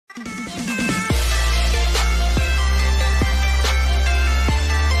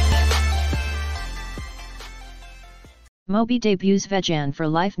Moby debuts vegan for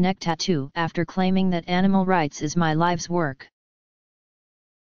life neck tattoo after claiming that animal rights is my life's work.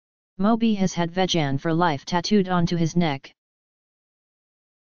 Moby has had vegan for life tattooed onto his neck.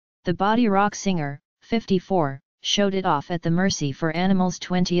 The body rock singer, 54, showed it off at the Mercy for Animals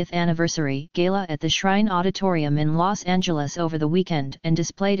 20th Anniversary Gala at the Shrine Auditorium in Los Angeles over the weekend and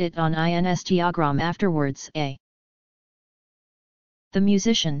displayed it on Instagram afterwards. The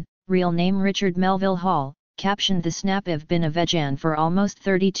musician, real name Richard Melville Hall, captioned the snap: "I've been a vegan for almost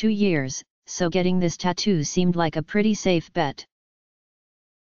 32 years, so getting this tattoo seemed like a pretty safe bet.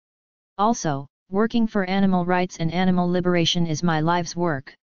 Also, working for animal rights and animal liberation is my life's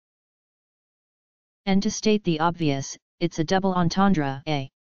work. And to state the obvious, it's a double entendre. The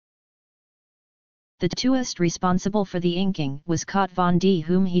tattooist responsible for the inking was Kat Von D,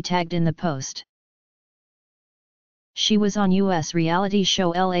 whom he tagged in the post. She was on US reality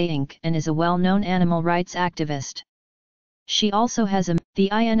show LA Inc. and is a well-known animal rights activist. She also has a... The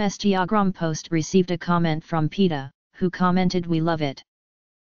Instagram post received a comment from PETA, who commented, "We love it.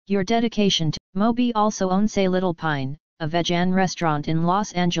 Your dedication to..." Moby also owns a Little Pine, a vegan restaurant in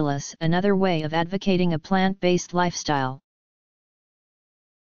Los Angeles, another way of advocating a plant-based lifestyle.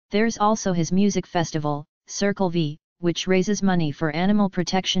 There's also his music festival, Circle V, which raises money for animal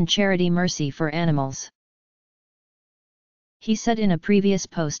protection charity Mercy for Animals. He said in a previous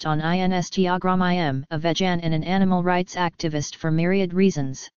post on Instagram, "I am a vegan and an animal rights activist for myriad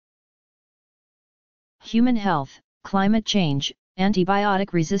reasons. Human health, climate change,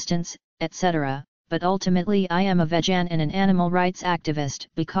 antibiotic resistance, etc. But ultimately I am a vegan and an animal rights activist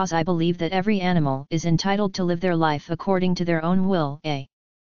because I believe that every animal is entitled to live their life according to their own will."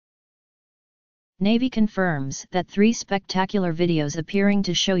 Navy confirms that 3 spectacular videos appearing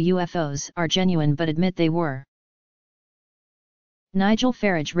to show UFOs are genuine but admit they were. Nigel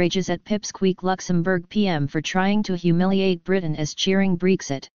Farage rages at Pipsqueak Luxembourg PM for trying to humiliate Britain as cheering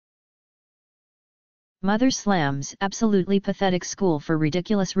Brexit. Mother slams absolutely pathetic school for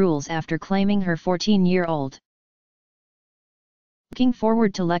ridiculous rules after claiming her 14-year-old. Looking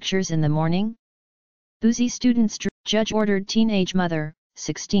forward to lectures in the morning? Boozy students. Judge ordered teenage mother,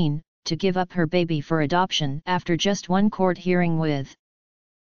 16, to give up her baby for adoption after just one court hearing with.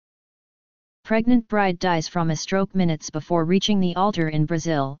 Pregnant bride dies from a stroke minutes before reaching the altar in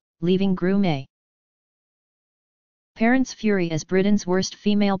Brazil, leaving groom. Parents fury as Britain's worst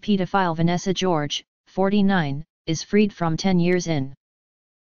female paedophile Vanessa George, 49, is freed from 10 years in.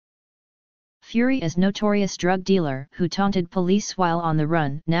 Fury as notorious drug dealer who taunted police while on the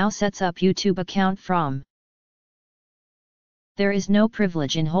run now sets up YouTube account from. There is no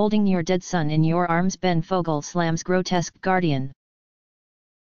privilege in holding your dead son in your arms. Ben Fogel slams grotesque guardian.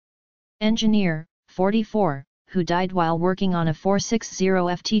 Engineer, 44, who died while working on a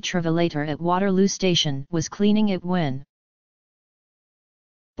 460FT travelator at Waterloo Station was cleaning it when.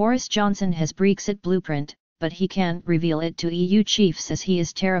 Boris Johnson has Brexit blueprint, but he can't reveal it to EU chiefs as he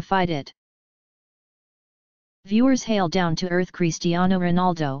is terrified it. Viewers hail down-to-earth Cristiano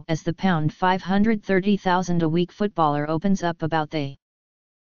Ronaldo as the pound 530,000 a week footballer opens up about the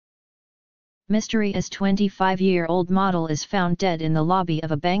mystery as 25-year-old model is found dead in the lobby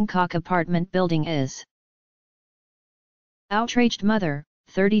of a Bangkok apartment building is. Outraged mother,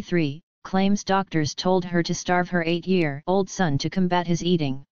 33, claims doctors told her to starve her 8-year-old son to combat his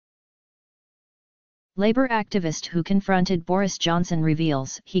eating. Labour activist who confronted Boris Johnson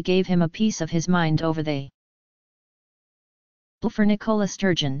reveals he gave him a piece of his mind over the for Nicola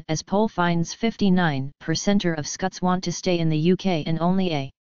Sturgeon as poll finds 59% of Scots want to stay in the UK and only a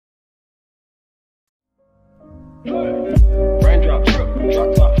raindrop,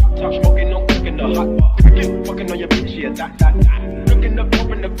 drop top, smoking, no cooking the hot pot, fucking on your bitch, yeah, that. Looking up,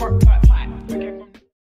 open the park,